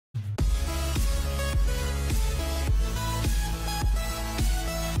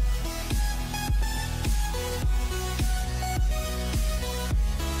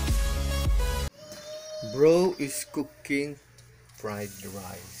Bro is cooking fried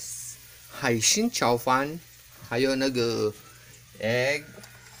rice. Shien Chowfan. Hayo egg.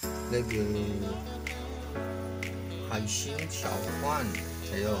 Shien Chowfan.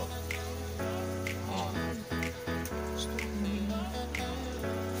 Hayo.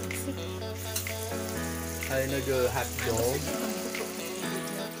 Hayo hot dog.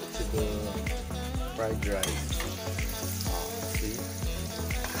 Fried rice. See?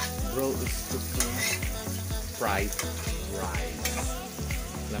 Bro is cooking fried rice.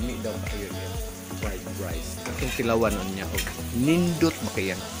 Lami daw ba yun yan? Fried rice. Itong kilawan niya. Nindot ba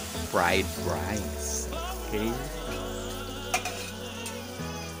kaya fried rice? Okay.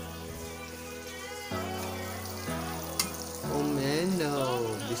 Oh man, no.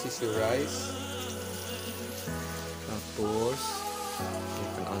 This is your rice. Tapos,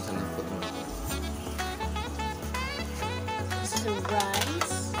 ikan sa na po. This is the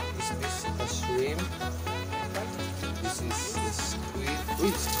rice. Is this a shrimp? This is a squid.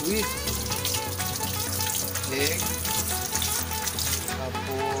 Uy, squid! Egg.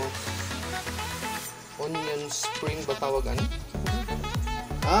 Tapos, onion spring ba tawag ano?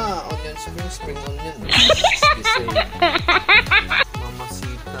 Onion spring onion. The same.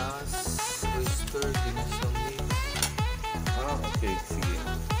 Mamasitas, oyster, ginisang mix. Okay, sige.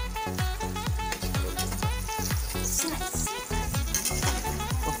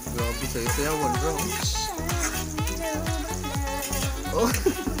 Grabe sa'yo sayawan, bro. Oh,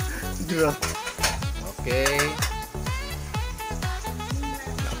 drop. Okay.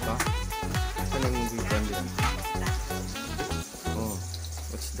 Apa? Saan ang mag-ipan din? Oh,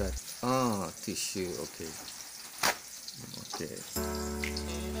 what's that? Tissue. Okay. Okay.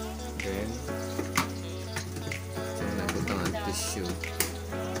 Then, saan nabutang ang tissue?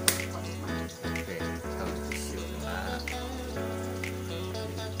 Okay, ang tissue.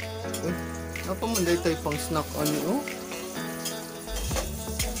 Uy, apa man dahil tayo pang snack ano?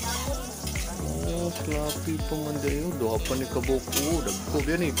 Klapi pa man dahil. Doha pa ni kaboko. Dagko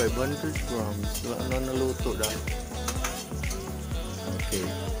yan 500 grams. Wala na naluto dah. Okay.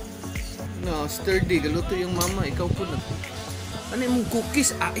 No, sturdy. Galuto yung mama. Ikaw po na. Ano yung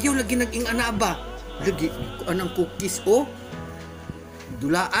cookies? Ayaw lagi naging ana ba? Lagi. Anong cookies? Oh?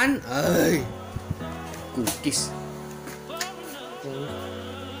 Dulaan? Ay. Cookies.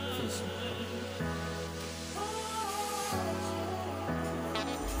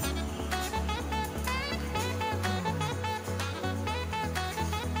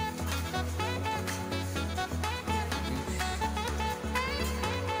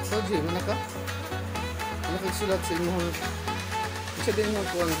 Soji, mana ka? Ano kagsulat sa imong? Isa din mo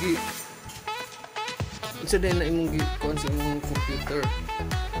kuang gi. Isa din na imong gi kuan sa imong computer.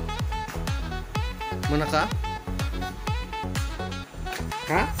 Mana ka?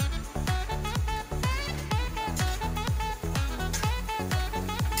 Ha?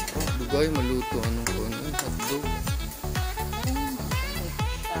 Dugay maluto anong kuan? Hotdog.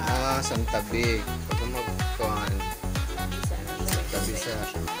 Santabi. Pag magkuan. Santabi siya.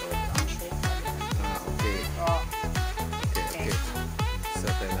 Okay. So,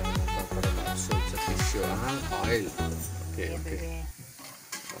 tayo lang para ma-absorb sa tissue ang oil.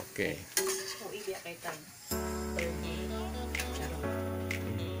 Okay.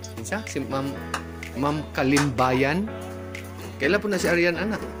 Isa? Si Ma'am Kalimbayan. Kailan po na si Arian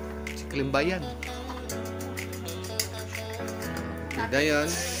anak? Si Kalimbayan. Okay, dayan.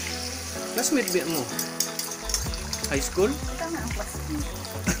 Classmate ba mo? High school? Ito na ang classmate.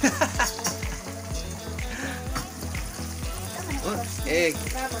 Egg.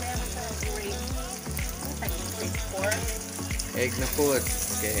 Egg na po.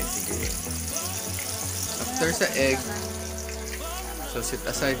 Okay, sige. After sa egg, so set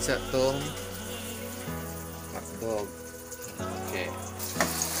aside sa itong hotdog. Okay.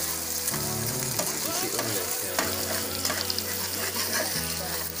 Isi ulit.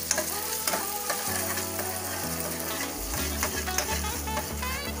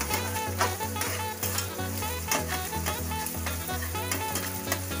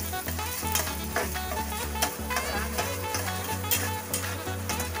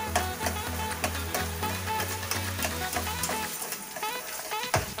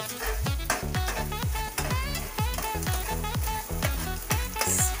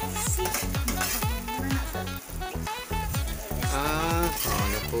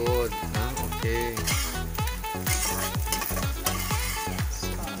 Okay.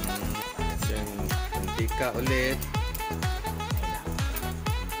 Then, mantika ulit.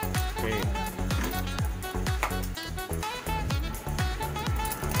 Okay.